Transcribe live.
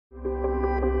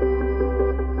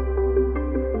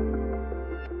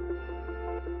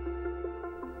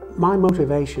My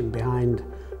motivation behind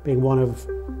being one of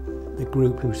the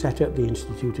group who set up the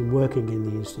Institute and working in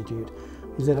the Institute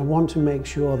is that I want to make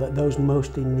sure that those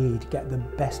most in need get the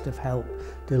best of help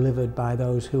delivered by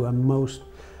those who are most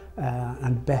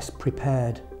and best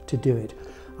prepared to do it.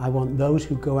 I want those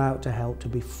who go out to help to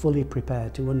be fully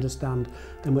prepared to understand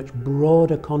the much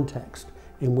broader context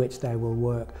in which they will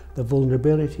work, the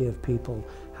vulnerability of people,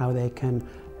 how they can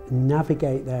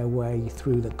navigate their way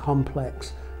through the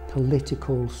complex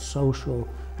political, social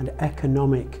and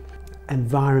economic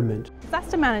environment.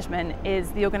 Disaster management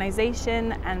is the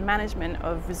organisation and management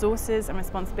of resources and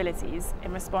responsibilities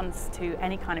in response to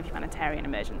any kind of humanitarian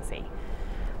emergency.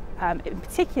 In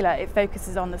particular, it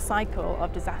focuses on the cycle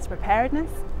of disaster preparedness,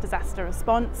 disaster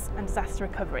response and disaster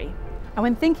recovery. And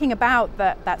when thinking about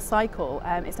that cycle,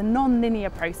 it's a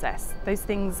non-linear process. Those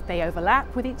things, they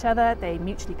overlap with each other, they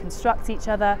mutually construct each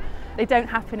other, they don't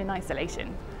happen in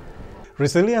isolation.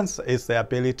 Resilience is the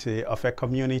ability of a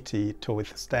community to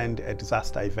withstand a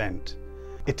disaster event.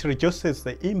 It reduces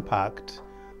the impact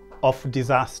of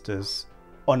disasters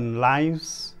on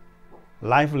lives,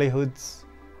 livelihoods,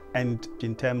 and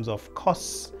in terms of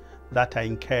costs that are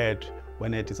incurred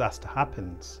when a disaster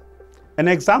happens. An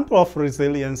example of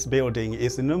resilience building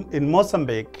is in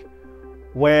Mozambique,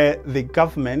 where the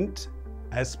government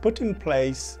has put in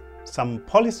place some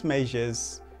policy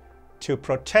measures to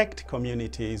protect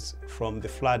communities from the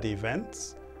flood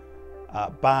events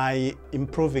by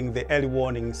improving the early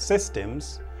warning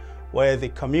systems, where the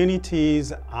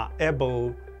communities are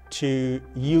able to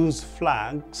use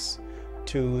flags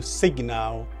to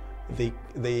signal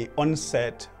the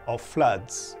onset of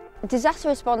floods. Disaster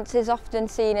response is often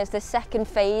seen as the second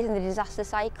phase in the disaster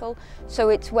cycle, so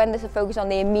it's when there's a focus on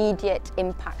the immediate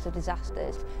impacts of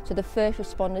disasters. So the first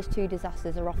responders to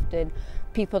disasters are often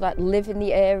people that live in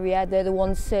the area. They're the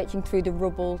ones searching through the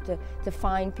rubble to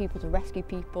find people, to rescue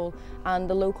people, and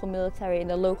the local military and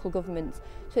the local governments.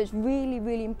 So it's really,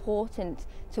 really important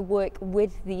to work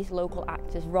with these local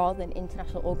actors rather than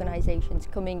international organisations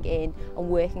coming in and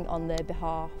working on their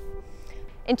behalf.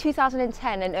 In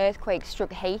 2010, an earthquake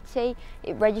struck Haiti.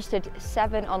 It registered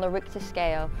 7 on the Richter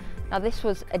scale. Now this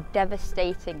was a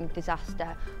devastating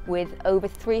disaster with over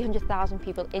 300,000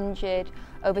 people injured,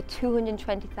 over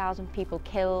 220,000 people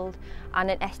killed,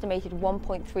 and an estimated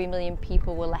 1.3 million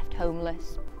people were left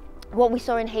homeless. What we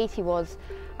saw in Haiti was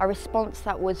a response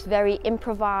that was very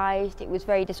improvised, it was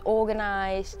very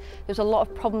disorganised. There was a lot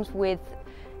of problems with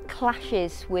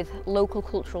clashes with local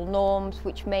cultural norms,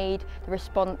 which made the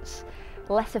response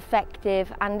less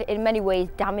effective and in many ways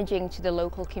damaging to the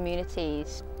local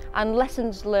communities. And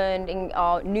lessons learned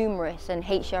are numerous, and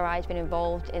HRI has been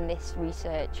involved in this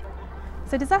research.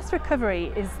 So disaster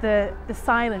recovery is the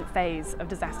silent phase of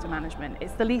disaster management.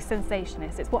 It's the least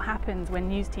sensationist. It's what happens when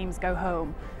news teams go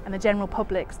home and the general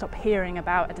public stop hearing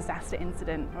about a disaster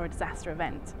incident or a disaster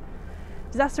event.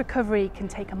 Disaster recovery can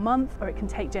take a month or it can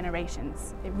take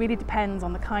generations. It really depends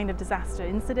on the kind of disaster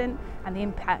incident and the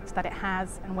impact that it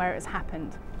has and where it has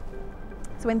happened.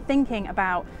 So when thinking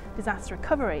about disaster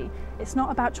recovery, it's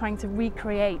not about trying to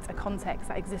recreate a context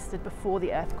that existed before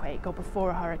the earthquake or before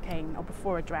a hurricane or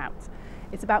before a drought.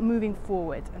 It's about moving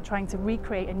forward and trying to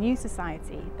recreate a new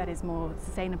society that is more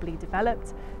sustainably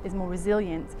developed, is more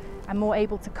resilient and more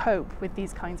able to cope with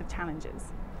these kinds of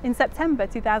challenges. In September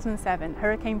 2007,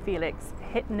 Hurricane Felix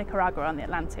hit Nicaragua on the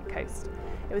Atlantic coast.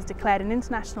 It was declared an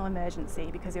international emergency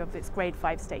because of its grade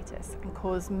 5 status and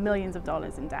caused millions of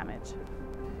dollars in damage.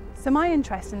 So my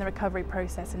interest in the recovery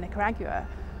process in Nicaragua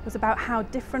was about how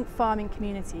different farming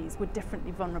communities were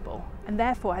differently vulnerable and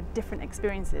therefore had different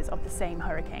experiences of the same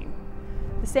hurricane.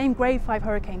 The same grade 5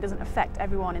 hurricane doesn't affect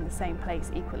everyone in the same place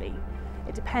equally.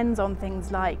 It depends on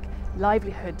things like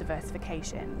livelihood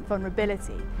diversification,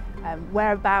 vulnerability,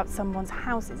 whereabouts someone's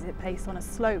house is. Is it placed on a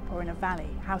slope or in a valley?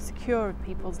 How secure are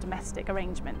people's domestic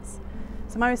arrangements?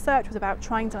 So my research was about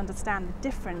trying to understand the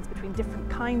difference between different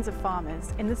kinds of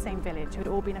farmers in the same village who had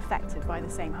all been affected by the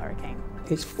same hurricane.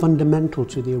 It's fundamental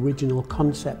to the original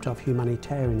concept of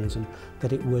humanitarianism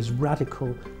that it was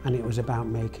radical and it was about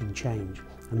making change.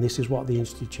 And this is what the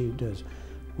Institute does.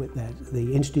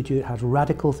 The Institute has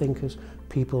radical thinkers,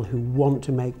 people who want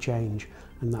to make change,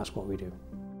 and that's what we do.